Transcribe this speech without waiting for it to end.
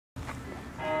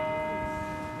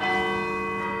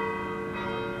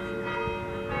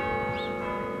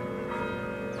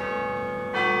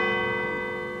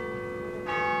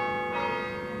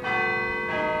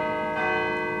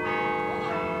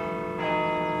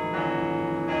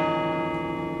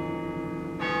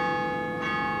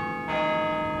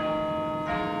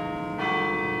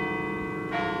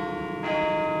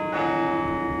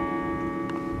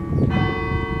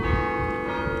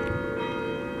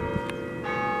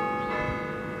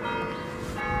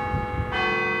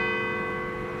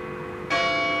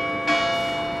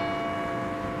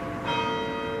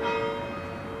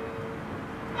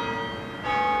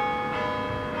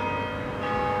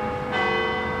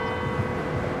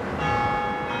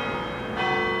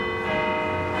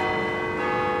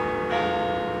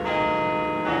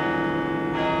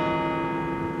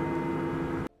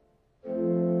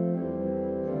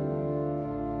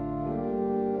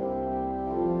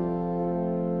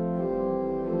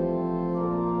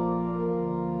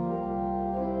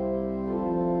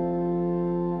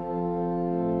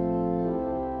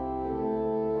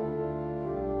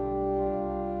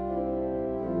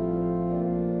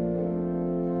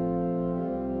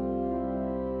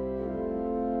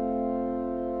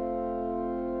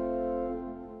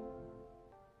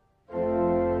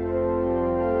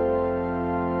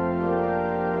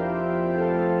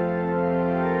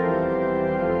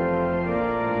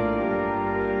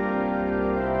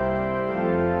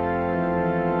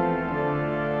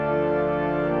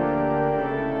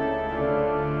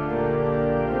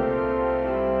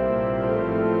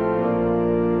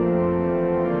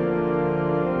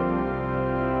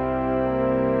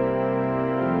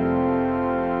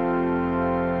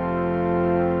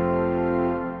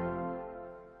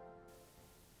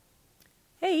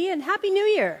And Happy New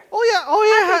Year. Oh,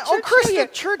 yeah. Happy Oh, Christmas, New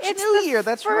Church It's New the Year.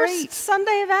 That's first right.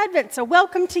 Sunday of Advent. So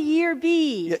welcome to Year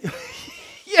B. Yeah.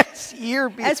 Yes, Year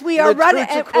B. As we are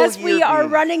Liturgical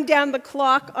running down the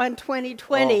clock on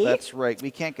 2020. Oh, that's right.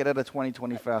 We can't get out of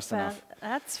 2020 fast enough.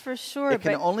 That's for sure. It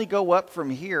can only go up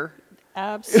from here.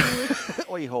 Absolutely.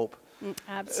 We hope.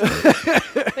 Absolutely.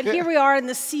 But here we are in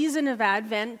the season of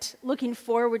Advent, looking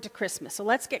forward to Christmas. So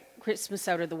let's get Christmas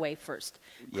out of the way first.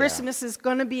 Yeah. Christmas is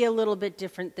going to be a little bit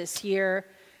different this year.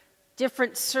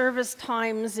 Different service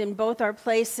times in both our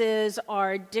places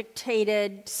are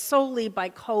dictated solely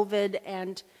by COVID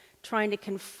and trying to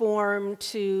conform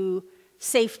to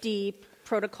safety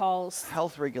protocols.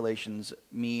 Health regulations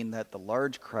mean that the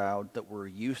large crowd that we're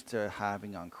used to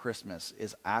having on Christmas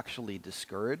is actually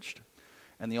discouraged.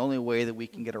 And the only way that we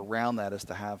can get around that is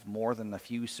to have more than a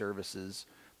few services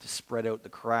to spread out the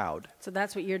crowd. So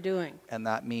that's what you're doing. And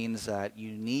that means that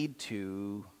you need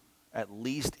to at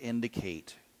least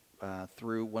indicate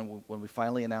through when we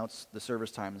finally announce the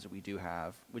service times that we do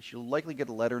have, which you'll likely get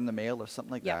a letter in the mail or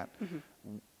something like that,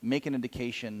 make an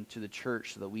indication to the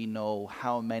church so that we know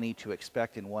how many to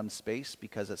expect in one space,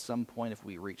 because at some point if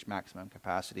we reach maximum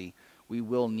capacity, we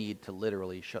will need to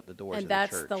literally shut the doors of the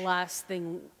church. And that's the last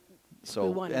thing we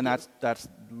want to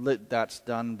do. That's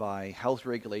done by health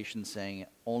regulations saying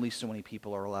only so many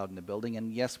people are allowed in the building,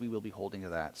 and yes, we will be holding to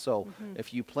that. So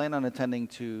if you plan on attending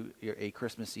to a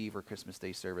Christmas Eve or Christmas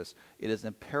Day service, it is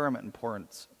of paramount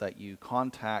importance that you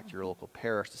contact your local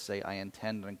parish to say, I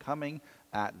intend on coming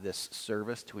at this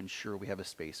service to ensure we have a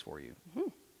space for you.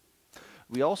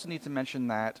 We also need to mention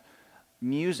that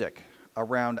music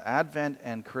around Advent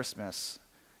and Christmas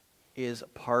is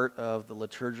part of the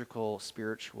liturgical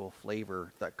spiritual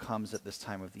flavor that comes at this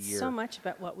time of the year. So much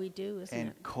about what we do, isn't it?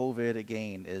 And COVID,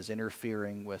 again, is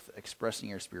interfering with expressing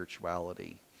your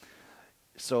spirituality.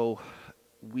 So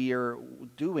we are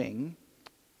doing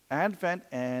Advent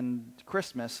and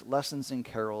Christmas lessons and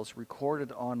carols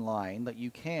recorded online that you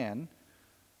can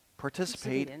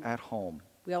participate at home.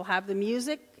 We'll have the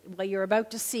music, well, you're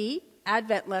about to see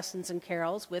Advent lessons and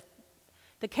carols with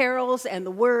the carols and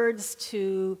the words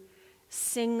to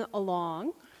sing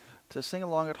along. To sing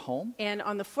along at home. And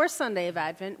on the fourth Sunday of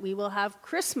Advent, we will have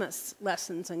Christmas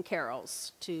lessons and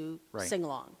carols to sing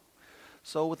along.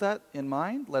 So with that in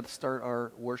mind, let's start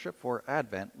our worship for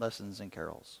Advent lessons and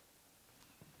carols.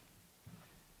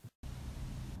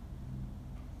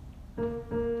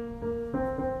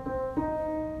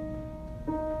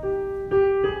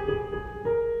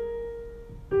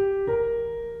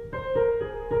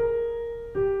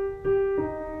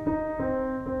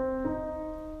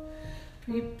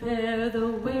 Prepare the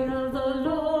way of the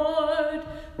Lord,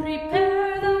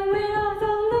 prepare the way of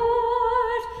the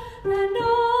Lord, and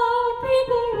all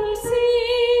people will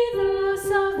see the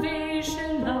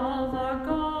salvation of our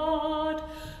God.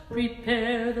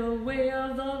 Prepare the way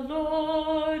of the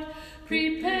Lord,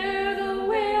 prepare the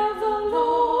way of the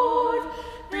Lord,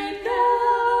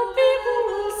 prepare, people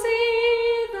will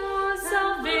see the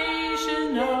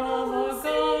salvation of our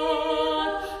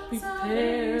God.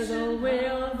 Prepare the way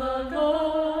of the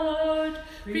Lord,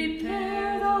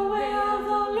 prepare the way of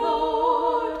the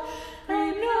Lord,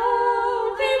 and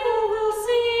now people will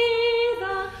see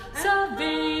the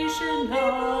salvation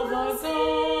of our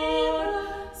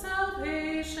God,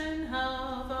 salvation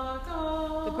of our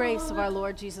God. The grace of our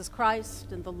Lord Jesus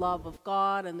Christ and the love of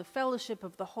God and the fellowship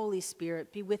of the Holy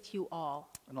Spirit be with you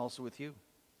all. And also with you.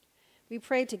 We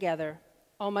pray together.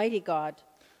 Almighty God,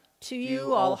 to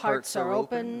you all hearts are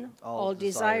open, all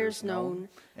desires known,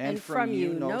 and from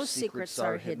you no secrets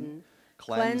are hidden.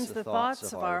 Cleanse the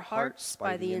thoughts of our hearts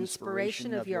by the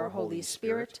inspiration of your Holy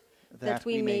Spirit, that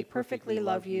we may perfectly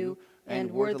love you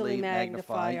and worthily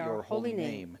magnify your holy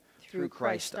name, through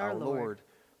Christ our Lord.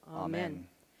 Amen.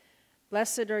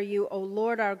 Blessed are you, O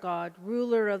Lord our God,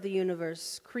 ruler of the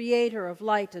universe, creator of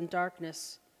light and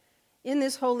darkness. In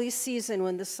this holy season,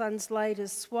 when the sun's light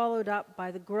is swallowed up by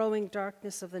the growing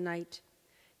darkness of the night,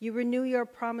 you renew your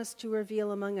promise to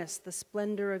reveal among us the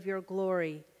splendor of your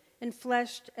glory,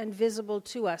 enfleshed and visible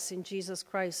to us in Jesus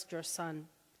Christ, your Son.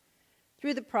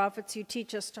 Through the prophets, you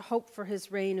teach us to hope for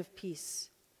his reign of peace.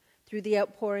 Through the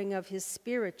outpouring of his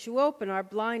Spirit, you open our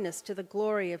blindness to the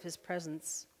glory of his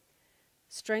presence.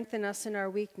 Strengthen us in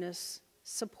our weakness,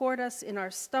 support us in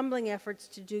our stumbling efforts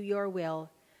to do your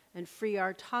will, and free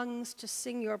our tongues to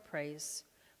sing your praise.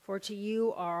 For to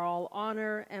you are all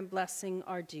honor and blessing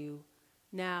are due,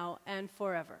 now and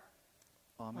forever.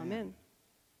 Amen. Amen.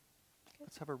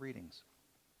 Let's have our readings.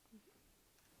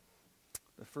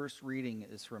 The first reading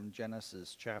is from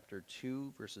Genesis chapter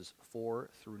 2, verses 4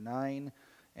 through 9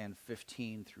 and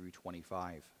 15 through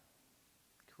 25.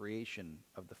 creation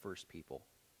of the first people.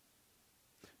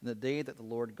 In the day that the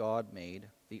Lord God made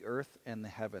the earth and the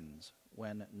heavens,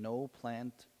 when no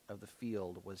plant of the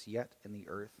field was yet in the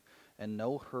earth, and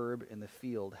no herb in the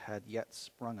field had yet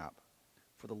sprung up,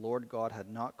 for the Lord God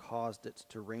had not caused it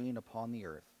to rain upon the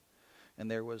earth, and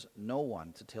there was no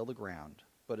one to till the ground,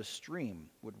 but a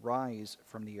stream would rise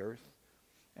from the earth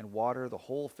and water the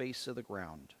whole face of the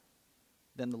ground.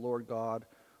 Then the Lord God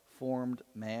formed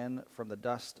man from the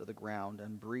dust of the ground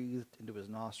and breathed into his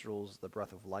nostrils the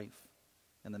breath of life,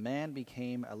 and the man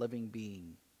became a living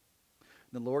being.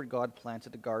 And the Lord God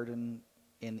planted a garden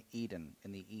in Eden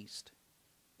in the east,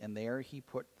 and there he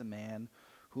put the man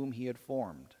whom he had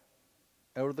formed.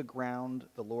 Out of the ground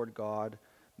the Lord God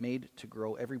made to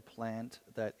grow every plant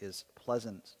that is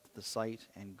pleasant to the sight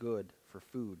and good for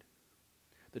food.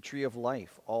 The tree of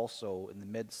life also in the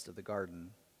midst of the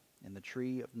garden, and the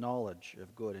tree of knowledge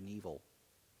of good and evil.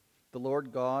 The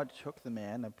Lord God took the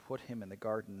man and put him in the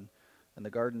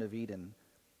Garden of Eden,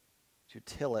 to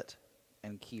till it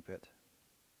and keep it.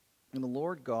 And the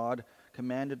Lord God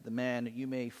commanded the man, "You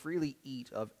may freely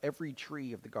eat of every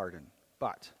tree of the garden,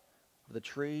 but of the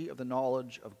tree of the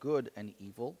knowledge of good and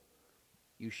evil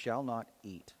you shall not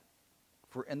eat.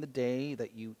 For in the day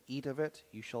that you eat of it,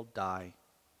 you shall die."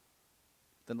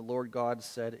 Then the Lord God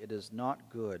said, "It is not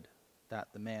good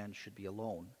that the man should be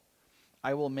alone.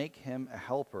 I will make him a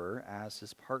helper as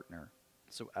his partner."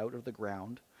 So out of the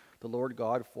ground the Lord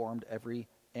God formed every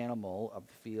animal of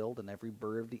the field and every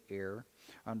bird of the air,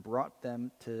 and brought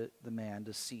them to the man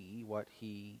to see what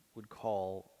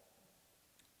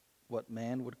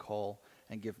man would call,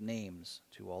 and give names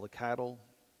to all the cattle,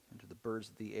 and to the birds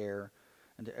of the air,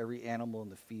 and to every animal in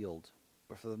the field.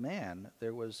 But for the man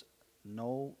there was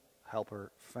no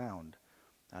helper found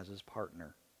as his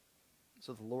partner.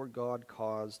 So the Lord God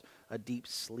caused a deep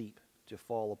sleep to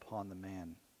fall upon the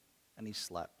man, and he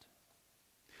slept.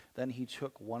 Then he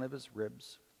took one of his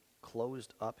ribs,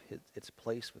 closed up its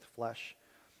place with flesh,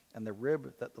 and the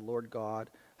rib that the Lord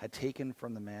God had taken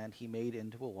from the man he made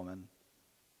into a woman,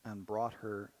 and brought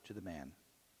her to the man.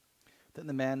 Then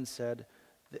the man said,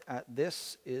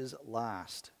 "This is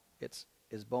last. It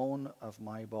is bone of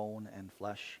my bone and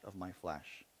flesh of my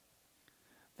flesh.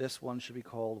 This one should be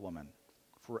called woman,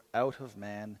 for out of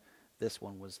man this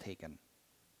one was taken.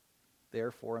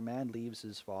 Therefore a man leaves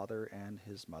his father and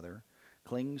his mother,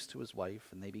 clings to his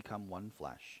wife, and they become one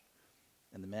flesh.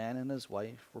 And the man and his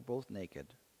wife were both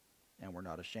naked, and were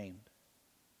not ashamed."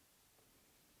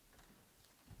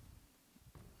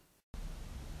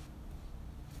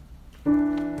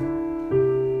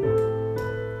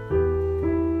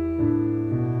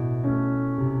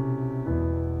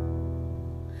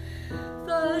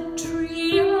 The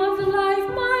tree of life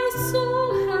my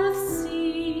soul hath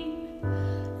seen,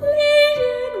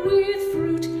 laden with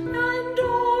fruit and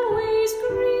always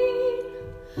green.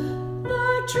 The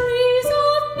trees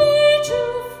of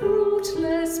nature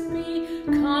fruitless be,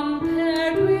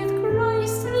 compared with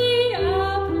Christ the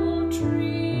apple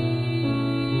tree.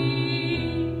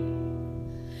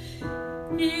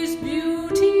 His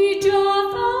beauty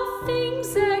doth all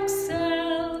things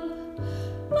excel.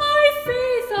 By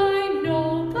faith I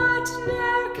know, but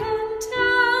ne'er can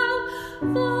tell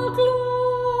the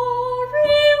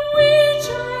glory which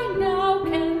I now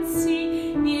can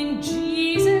see in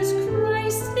Jesus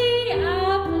Christ the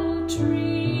apple tree.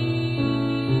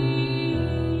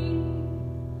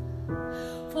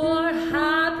 For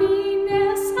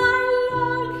happiness I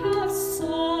long have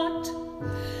sought,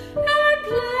 and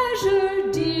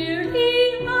pleasure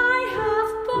dearly I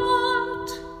have bought.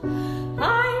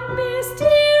 I missed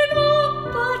it all,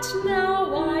 but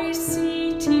now I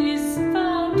see 'tis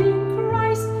found in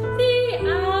Christ the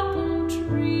apple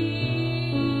tree.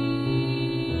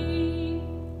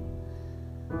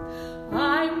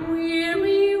 I'm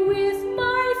weary with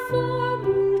my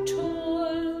former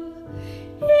toil.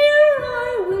 Here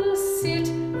I will sit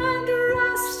and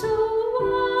rest a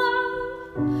while.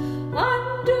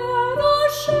 Under the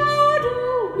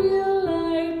shadow will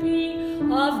I be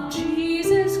of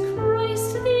Jesus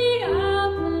Christ the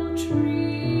apple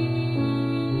tree.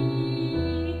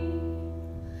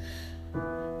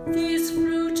 This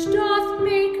fruit doth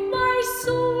make my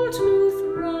soul to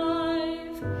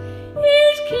thrive.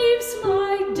 It keeps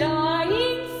my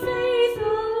dying faith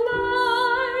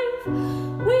alive,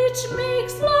 which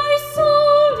makes my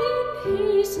soul in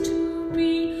haste to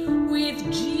be with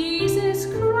Jesus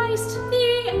Christ the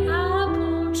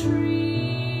apple tree.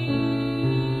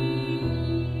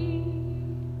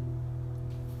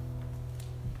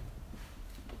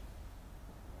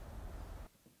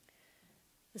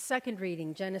 The second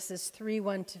reading, Genesis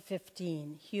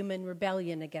 3:1-15, human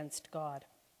rebellion against God.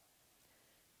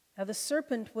 Now the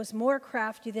serpent was more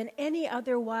crafty than any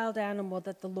other wild animal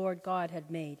that the Lord God had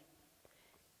made.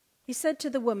 He said to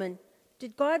the woman,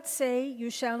 "Did God say, 'You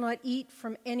shall not eat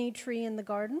from any tree in the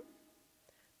garden'?"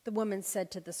 The woman said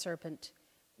to the serpent,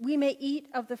 "We may eat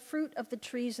of the fruit of the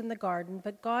trees in the garden,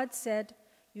 but God said,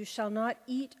 'You shall not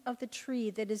eat of the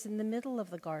tree that is in the middle of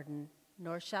the garden,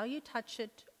 nor shall you touch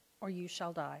it, or you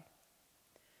shall die.'"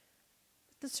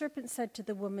 But the serpent said to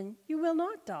the woman, "You will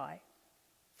not die.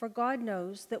 For God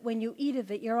knows that when you eat of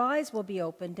it, your eyes will be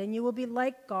opened, and you will be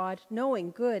like God,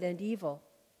 knowing good and evil."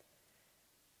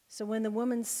 So when the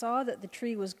woman saw that the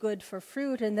tree was good for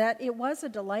fruit, and that it was a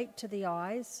delight to the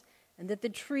eyes, and that the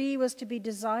tree was to be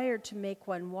desired to make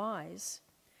one wise,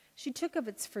 she took of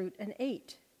its fruit and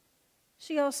ate.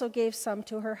 She also gave some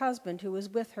to her husband who was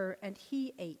with her, and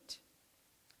he ate.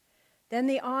 Then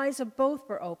the eyes of both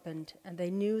were opened, and they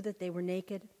knew that they were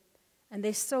naked. And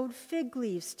they sewed fig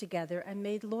leaves together and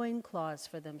made loincloths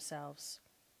for themselves.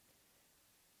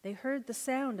 They heard the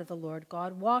sound of the Lord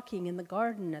God walking in the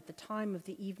garden at the time of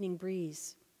the evening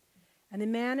breeze. And the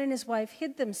man and his wife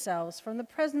hid themselves from the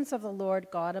presence of the Lord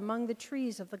God among the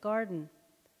trees of the garden.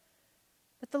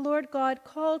 But the Lord God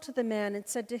called to the man and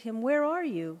said to him, "Where are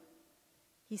you?"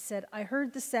 He said, "I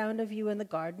heard the sound of you in the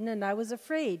garden, and I was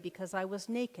afraid because I was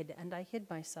naked, and I hid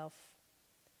myself."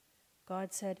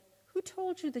 God said, "Who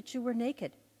told you that you were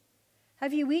naked?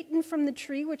 Have you eaten from the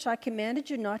tree which I commanded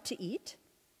you not to eat?"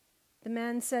 The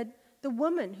man said, "The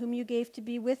woman whom you gave to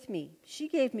be with me, she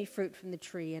gave me fruit from the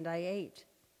tree, and I ate."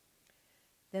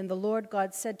 Then the Lord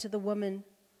God said to the woman,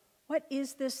 "What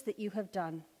is this that you have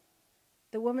done?"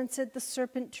 The woman said, "The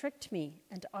serpent tricked me,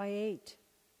 and I ate."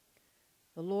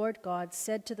 The Lord God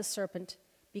said to the serpent,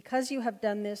 "Because you have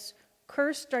done this,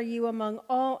 cursed are you among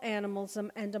all animals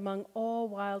and among all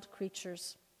wild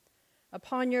creatures.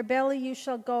 Upon your belly you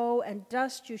shall go, and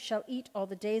dust you shall eat all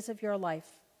the days of your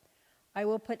life. I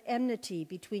will put enmity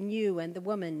between you and the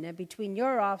woman, and between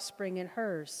your offspring and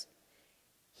hers.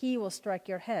 He will strike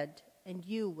your head, and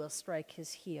you will strike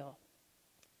his heel."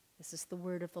 This is the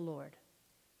word of the Lord.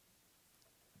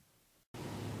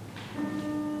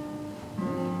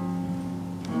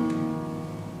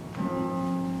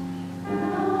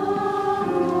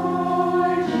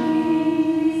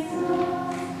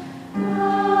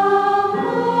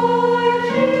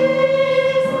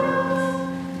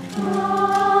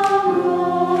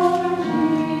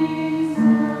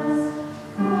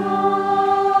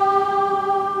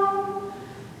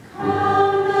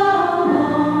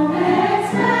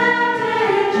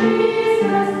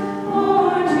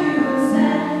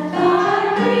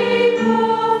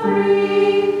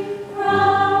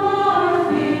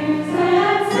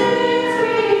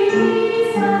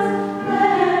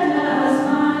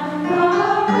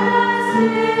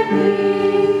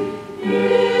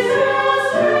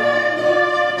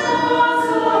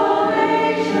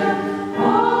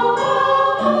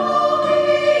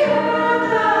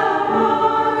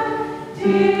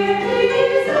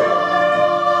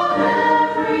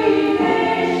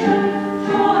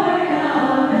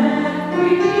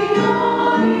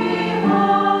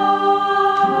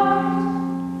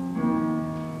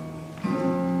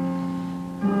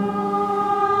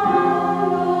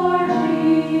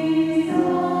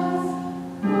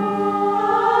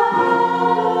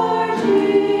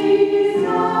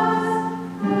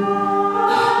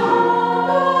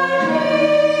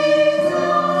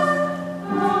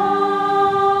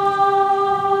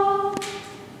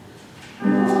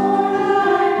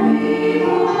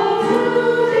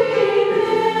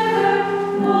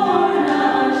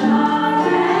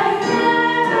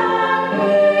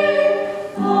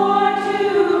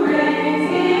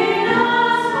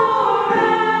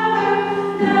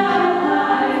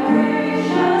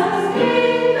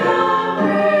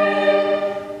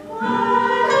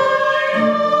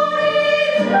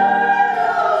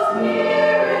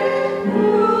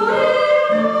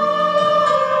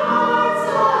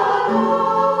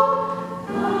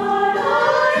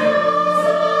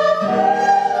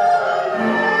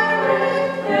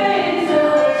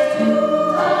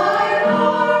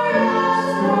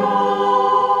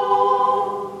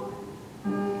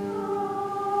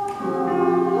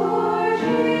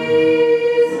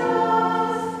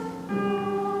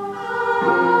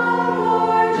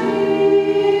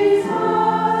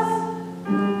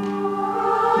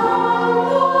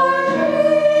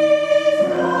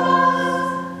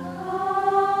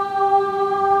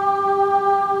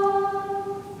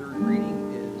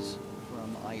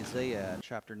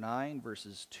 chapter 9,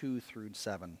 verses 2 through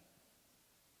 7.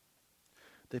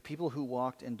 The people who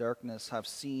walked in darkness have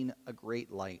seen a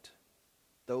great light.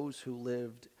 Those who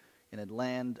lived in a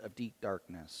land of deep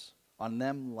darkness, on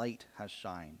them light has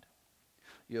shined.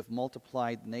 You have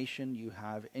multiplied the nation, you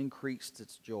have increased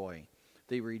its joy.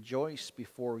 They rejoice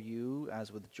before you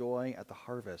as with joy at the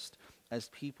harvest, as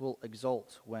people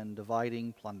exult when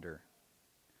dividing plunder.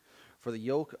 For the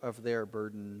yoke of their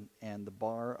burden and the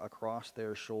bar across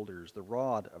their shoulders, the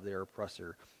rod of their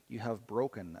oppressor, you have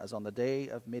broken as on the day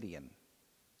of Midian.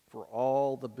 For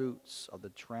all the boots of the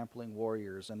trampling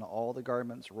warriors and all the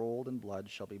garments rolled in blood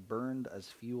shall be burned as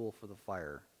fuel for the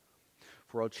fire.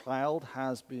 For a child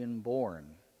has been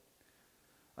born,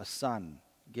 a son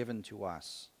given to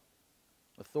us.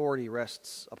 Authority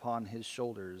rests upon his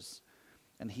shoulders,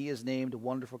 and he is named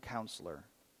Wonderful Counselor,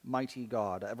 Mighty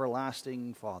God,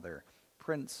 Everlasting Father,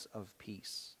 Prince of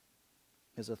Peace.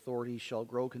 His authority shall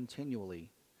grow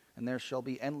continually, and there shall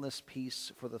be endless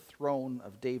peace for the throne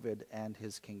of David and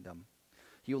his kingdom.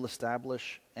 He will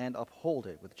establish and uphold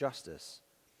it with justice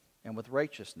and with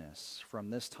righteousness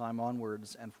from this time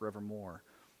onwards and forevermore.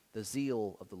 The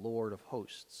zeal of the Lord of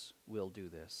hosts will do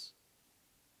this.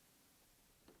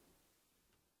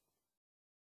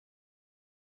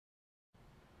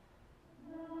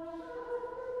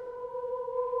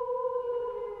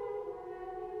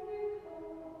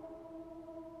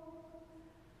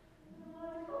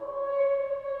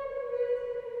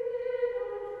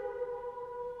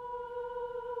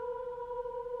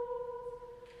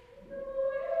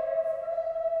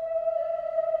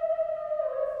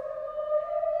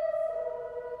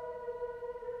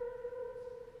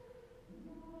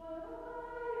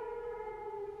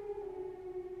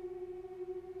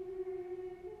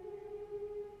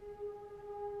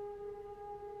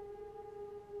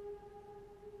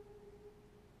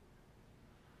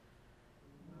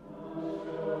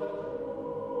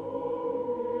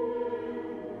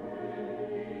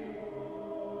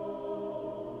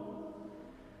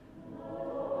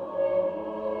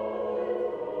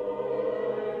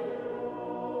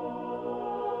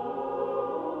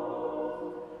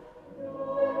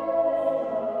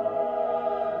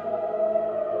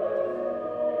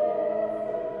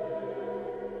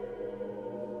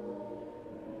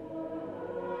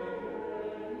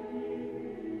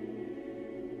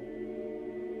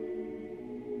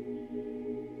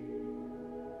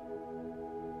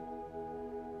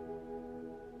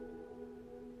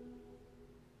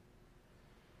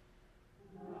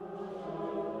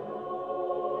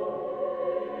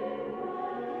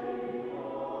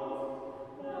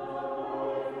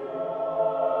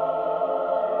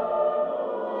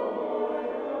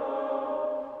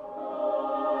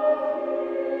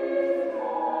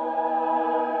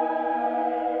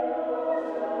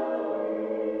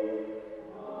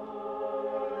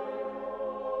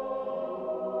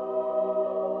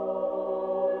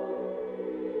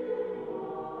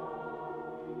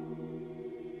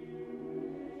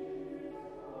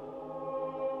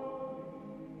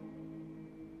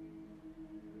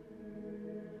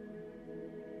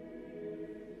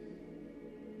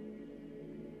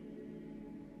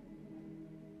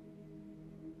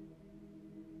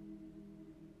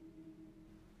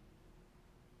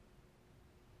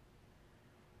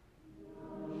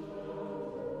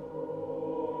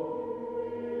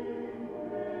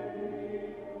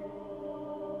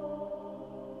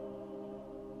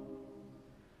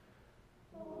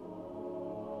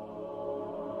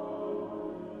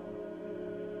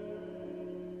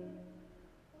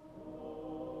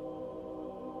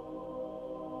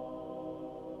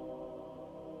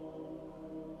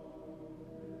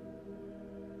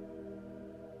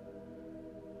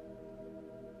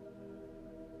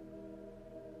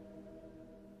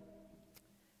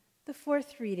 The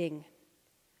fourth reading,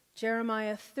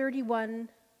 Jeremiah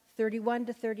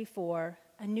 31:31-34,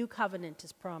 a new covenant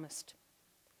is promised.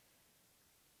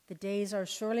 The days are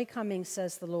surely coming,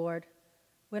 says the Lord,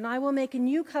 when I will make a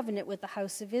new covenant with the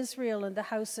house of Israel and the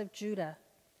house of Judah.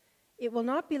 It will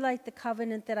not be like the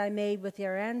covenant that I made with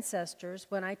their ancestors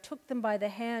when I took them by the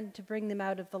hand to bring them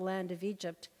out of the land of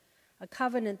Egypt, a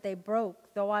covenant they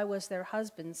broke, though I was their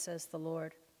husband, says the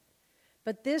Lord.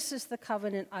 But this is the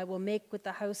covenant I will make with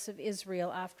the house of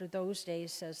Israel after those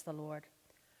days, says the Lord.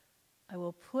 I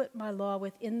will put my law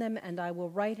within them, and I will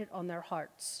write it on their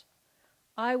hearts.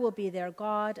 I will be their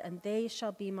God, and they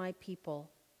shall be my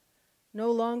people. No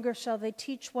longer shall they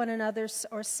teach one another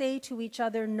or say to each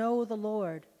other, know the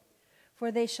Lord.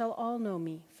 For they shall all know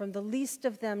me, from the least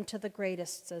of them to the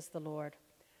greatest, says the Lord.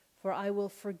 For I will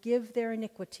forgive their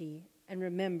iniquity and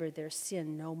remember their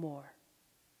sin no more.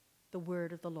 The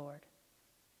word of the Lord.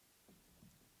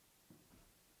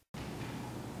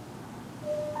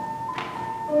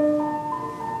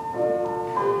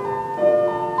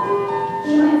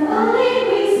 Joyfully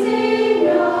we sing,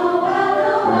 Noel,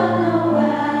 Noel,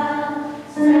 Noel,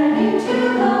 spreading to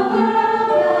the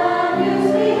world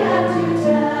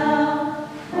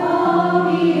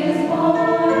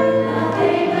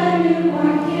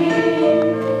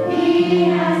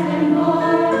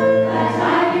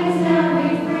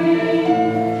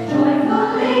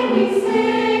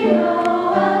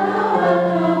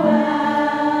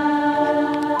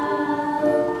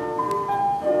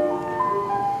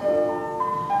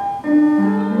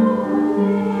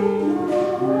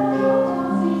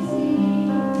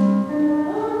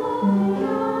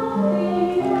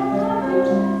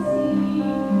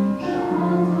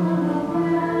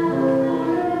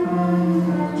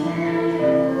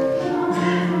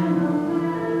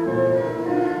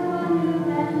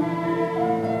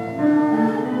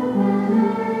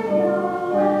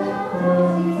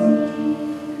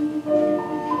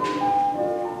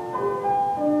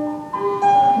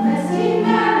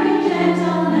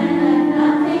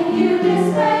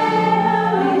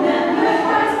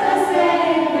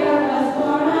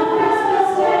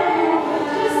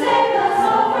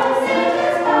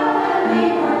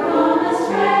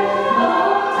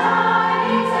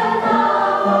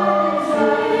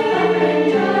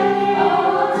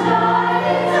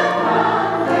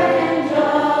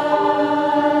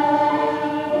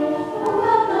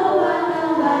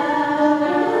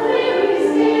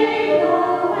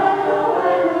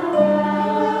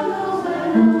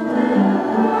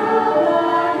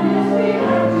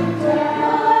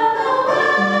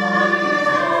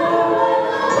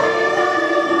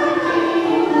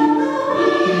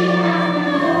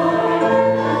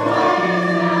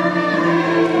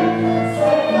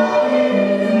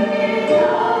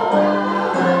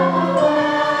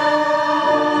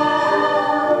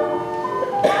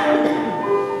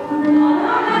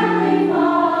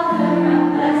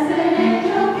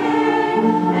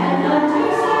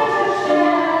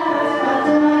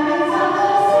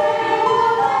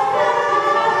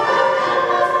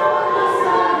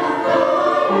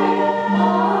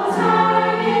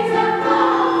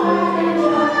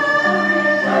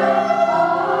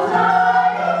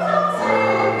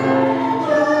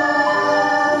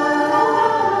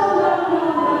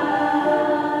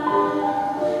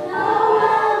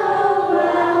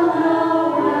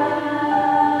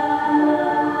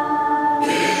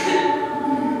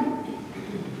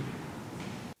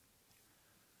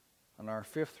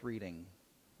fifth reading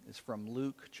is from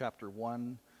Luke chapter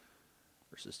 1,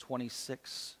 verses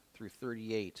 26 through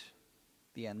 38,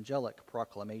 the angelic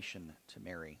proclamation to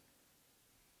Mary.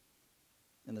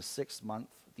 In the 6th month,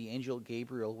 the angel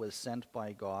Gabriel was sent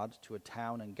by God to a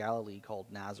town in Galilee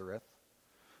called Nazareth,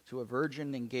 to a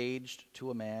virgin engaged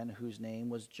to a man whose name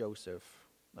was Joseph,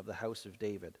 of the house of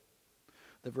David.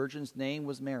 The virgin's name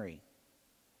was Mary.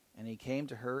 And he came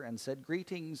to her and said,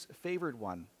 "Greetings, favored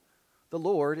one, the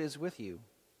Lord is with you."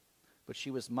 But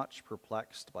she was much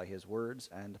perplexed by his words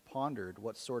and pondered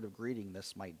what sort of greeting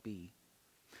this might be.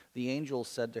 The angel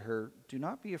said to her, "Do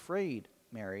not be afraid,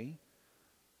 Mary,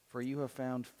 for you have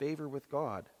found favor with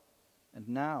God. And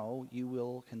now you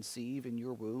will conceive in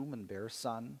your womb and bear a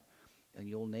son, and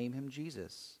you'll name him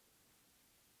Jesus.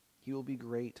 He will be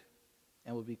great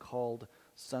and will be called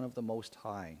Son of the Most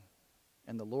High.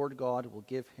 And the Lord God will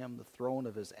give him the throne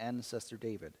of his ancestor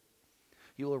David.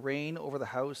 He will reign over the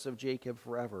house of Jacob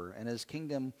forever, and his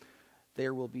kingdom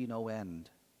there will be no end."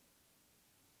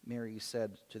 Mary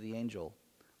said to the angel,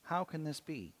 "How can this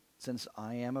be, since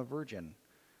I am a virgin?"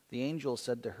 The angel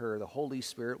said to her, "The Holy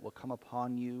Spirit will come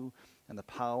upon you, and the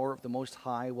power of the Most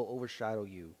High will overshadow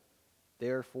you.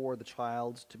 Therefore the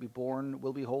child to be born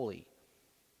will be holy.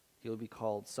 He will be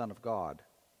called Son of God.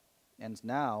 And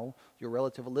now your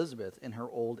relative Elizabeth, in her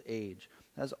old age,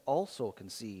 has also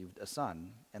conceived a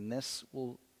son, and this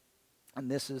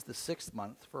is the 6th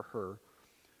month for her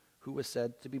who was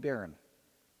said to be barren.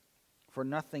 For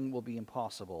nothing will be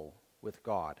impossible with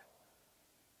God."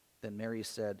 Then Mary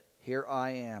said, "Here I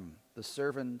am, the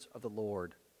servant of the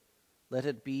Lord. Let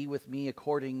it be with me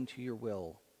according to your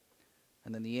will."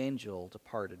 And then the angel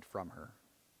departed from her.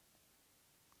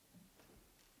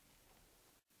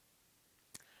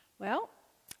 Well,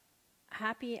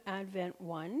 happy Advent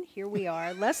 1. Here we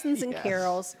are. Lessons and Yes.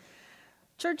 carols.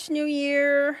 Church New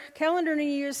Year, calendar New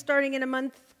Year starting in a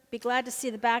month. Be glad to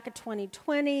see the back of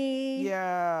 2020.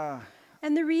 Yeah.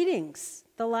 And the readings,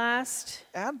 the last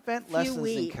Advent few lessons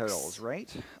weeks. and carols,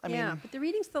 right? I yeah, mean, but the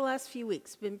readings the last few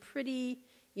weeks been pretty,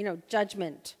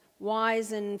 judgment,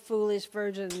 wise and foolish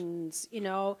virgins, kind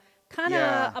of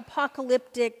Yeah.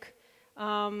 apocalyptic,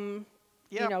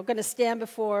 Yep. going to stand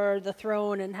before the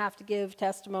throne and have to give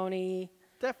testimony.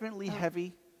 definitely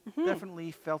heavy.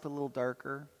 Definitely felt a little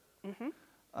darker.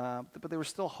 But there was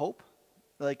still hope.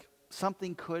 Like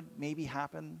something could maybe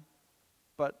happen,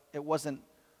 but it wasn't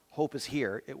hope is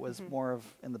here. It was more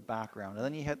of in the background. And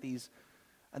then you had these,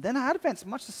 and then Advent's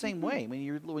much the same way. When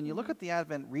you look at the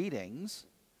Advent readings,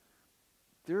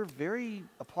 they're very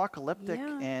apocalyptic,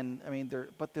 Yeah. and I mean,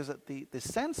 but there's the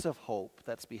sense of hope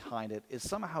that's behind it is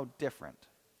somehow different.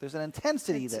 There's an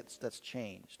intensity that's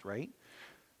changed, right?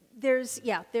 There's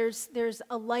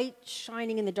a light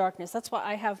shining in the darkness. That's why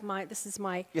I have this is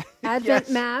my Yeah. Advent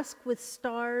Yes. mask with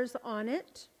stars on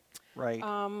it. Right.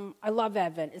 I love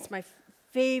Advent. It's my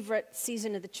favorite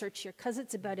season of the church year because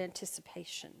it's about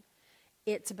anticipation.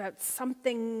 It's about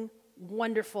something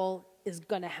wonderful is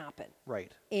going to happen.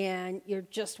 Right. And you're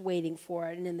just waiting for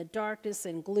it. And in the darkness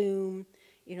and gloom,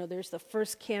 there's the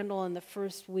first candle in the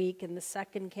first week and the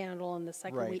second candle in the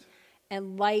second Right. week.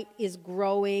 And light is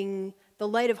growing. The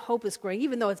light of hope is growing,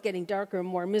 even though it's getting darker and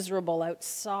more miserable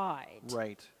outside.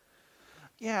 Right.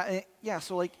 Yeah.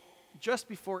 So like just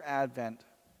before Advent,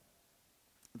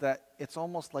 that it's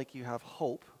almost like you have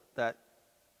hope, that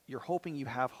you're hoping you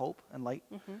have hope and light,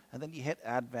 and then you hit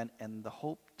Advent and the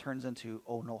hope turns into,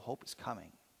 oh no, hope is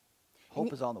coming.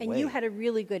 Hope is on the way. And you had a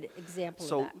really good example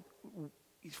So of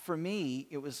that. for me,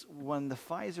 it was when the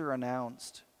Pfizer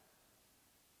announced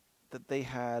that they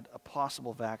had a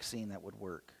possible vaccine that would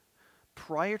work.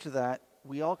 Prior to that,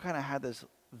 we all kind of had this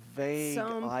vague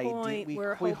Some idea. point We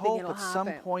we're hope hoping it'll at some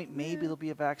happen. point maybe there'll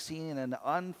be a vaccine in an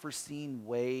unforeseen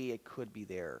way. It could be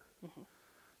there.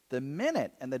 The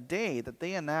minute and the day that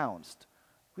they announced,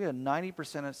 we had a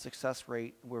 90% success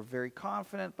rate. We're very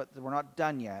confident, but we're not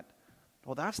done yet.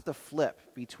 Well, that's the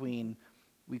flip between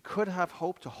we could have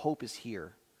hope to hope is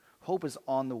here. Hope is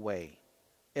on the way.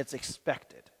 It's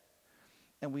expected.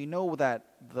 And we know that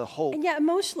the hope, And yeah,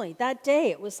 emotionally, that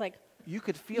day, it was like, you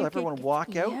could feel you everyone could-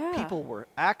 walk out. yeah. People were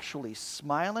actually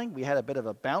smiling. We had a bit of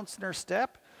a bounce in our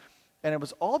step. And it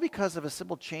was all because of a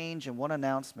simple change in one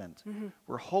announcement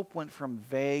where hope went from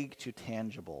vague to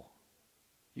tangible.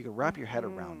 You could wrap your head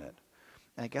around it.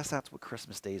 And I guess that's what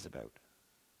Christmas Day is about.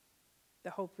 the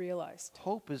hope realized.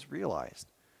 Hope is realized.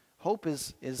 Hope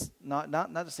is not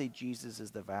to say Jesus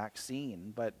is the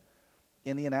vaccine, but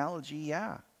in the analogy,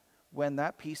 yeah. When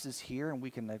that piece is here and we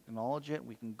can acknowledge it,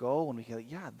 we can go and we can,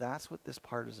 yeah, that's what this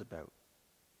part is about.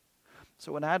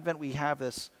 So in Advent, we have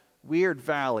this weird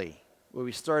valley where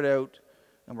we start out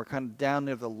and we're kind of down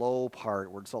near the low part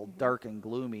where it's all dark and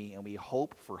gloomy, and we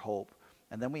hope for hope.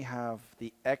 And then we have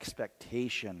the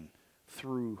expectation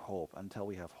through hope until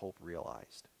we have hope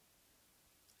realized.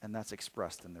 And that's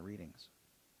expressed in the readings.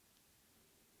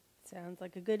 Sounds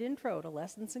like a good intro to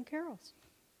Lessons and Carols.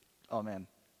 Amen.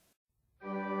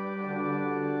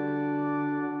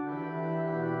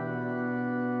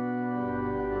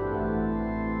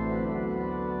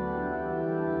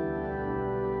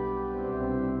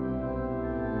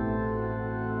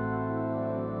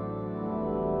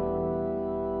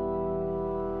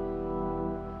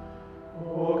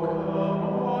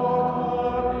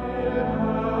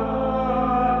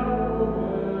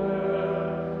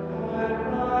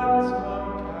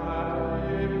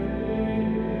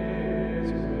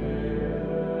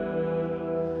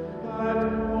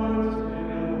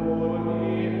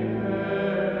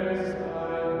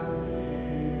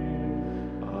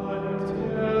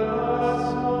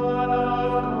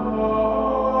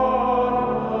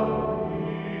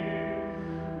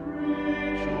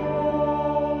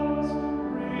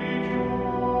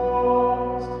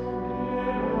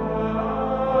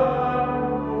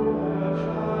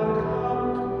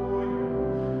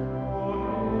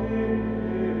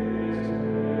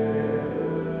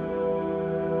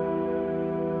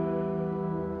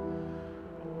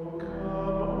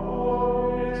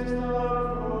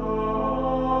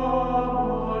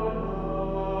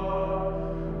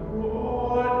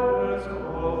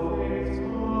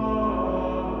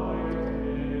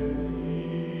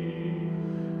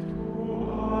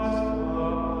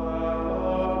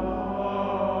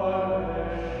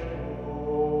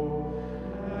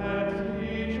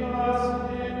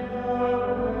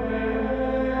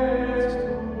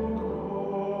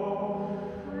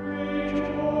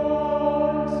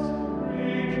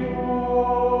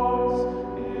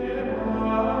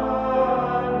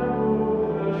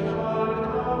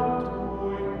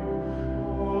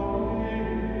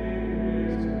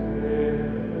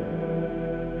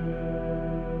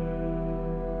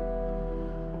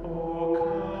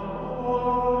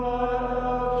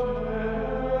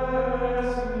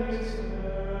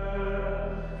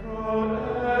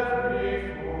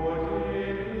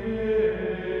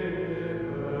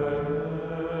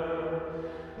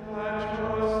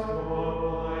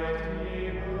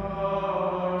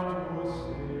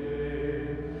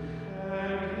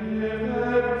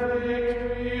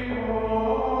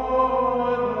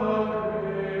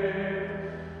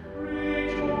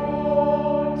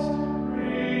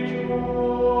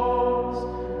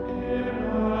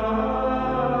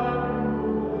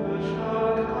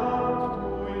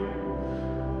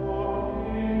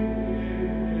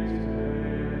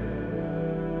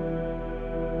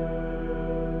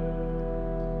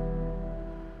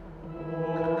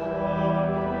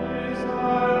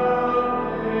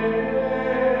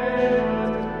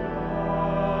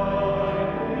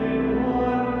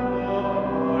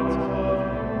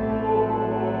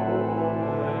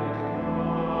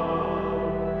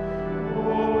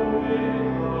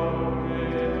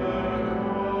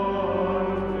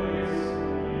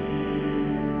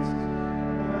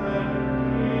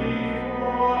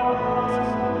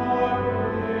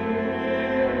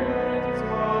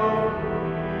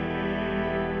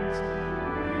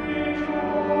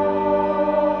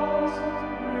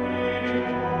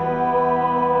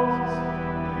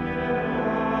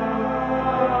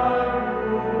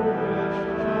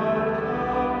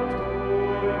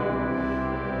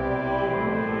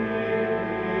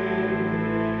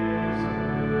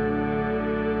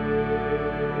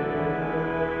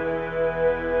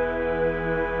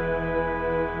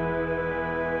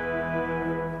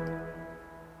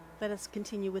 Let us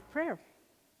continue with prayer.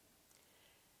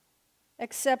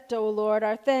 Accept, O Lord,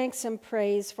 our thanks and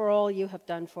praise for all you have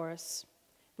done for us.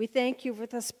 We thank you for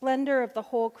the splendor of the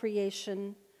whole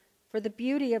creation, for the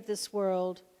beauty of this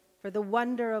world, for the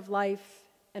wonder of life,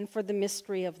 and for the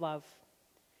mystery of love.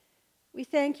 We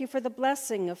thank you for the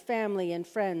blessing of family and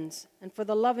friends, and for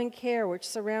the loving care which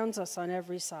surrounds us on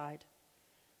every side.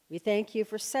 We thank you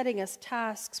for setting us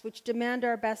tasks which demand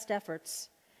our best efforts,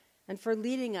 and for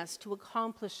leading us to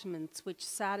accomplishments which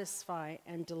satisfy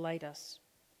and delight us.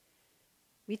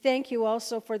 We thank you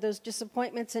also for those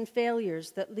disappointments and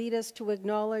failures that lead us to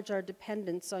acknowledge our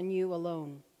dependence on you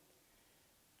alone.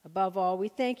 Above all, we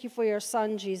thank you for your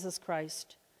Son, Jesus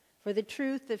Christ, for the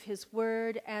truth of his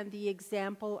word and the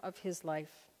example of his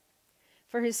life,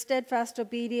 for his steadfast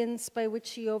obedience by which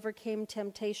he overcame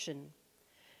temptation,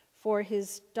 for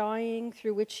his dying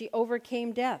through which he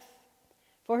overcame death,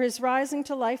 for his rising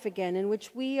to life again, in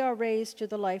which we are raised to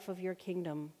the life of your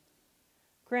kingdom.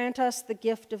 Grant us the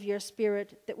gift of your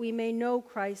Spirit, that we may know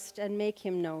Christ and make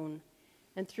him known,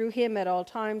 and through him at all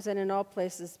times and in all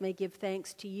places may give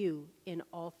thanks to you in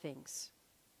all things.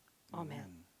 Amen.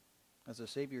 As the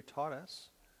Savior taught us,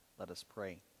 let us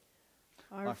pray.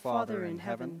 Our Father in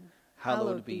heaven,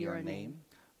 hallowed be your name.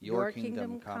 Your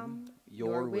kingdom come,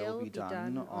 your will be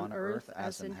done on earth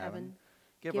as in heaven.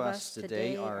 Give us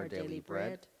today our daily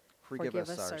bread. Forgive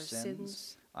us our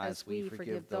sins, as we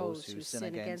forgive those who sin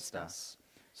against us.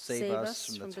 Save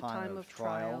us from the time of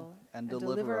trial, and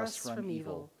deliver us from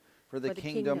evil. For the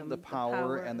kingdom, the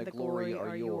power, and the glory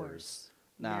are yours,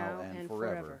 now and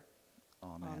forever.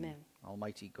 Amen.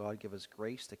 Almighty God, give us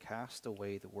grace to cast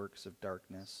away the works of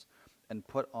darkness and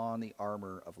put on the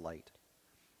armor of light.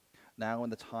 Now in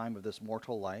the time of this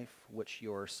mortal life, which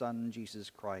your Son, Jesus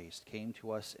Christ, came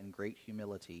to us in great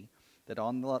humility, that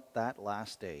on that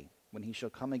last day, when he shall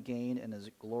come again in his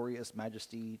glorious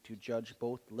majesty to judge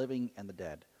both living and the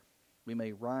dead, we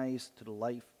may rise to the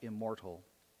life immortal,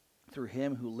 through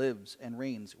him who lives and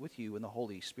reigns with you in the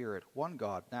Holy Spirit, one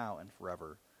God, now and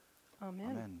forever.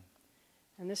 Amen. Amen.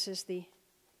 And this is the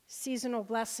seasonal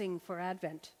blessing for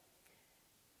Advent.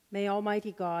 May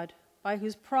Almighty God, by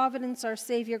whose providence our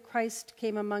Savior Christ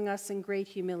came among us in great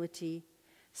humility,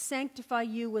 sanctify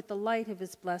you with the light of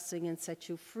his blessing and set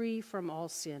you free from all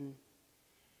sin.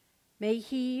 May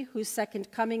he, whose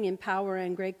second coming in power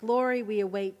and great glory we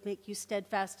await, make you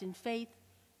steadfast in faith,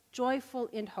 joyful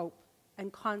in hope,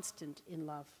 and constant in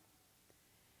love.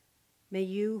 May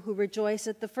you, who rejoice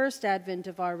at the first advent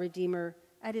of our Redeemer,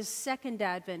 at his second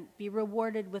advent be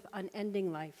rewarded with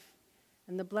unending life,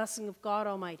 and the blessing of God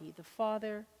Almighty, the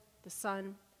Father, the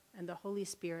Son, and the Holy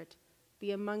Spirit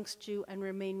be amongst you and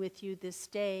remain with you this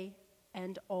day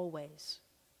and always.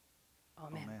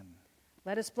 Amen. Amen.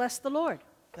 Let us bless the Lord.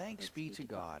 Thanks be to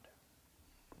God.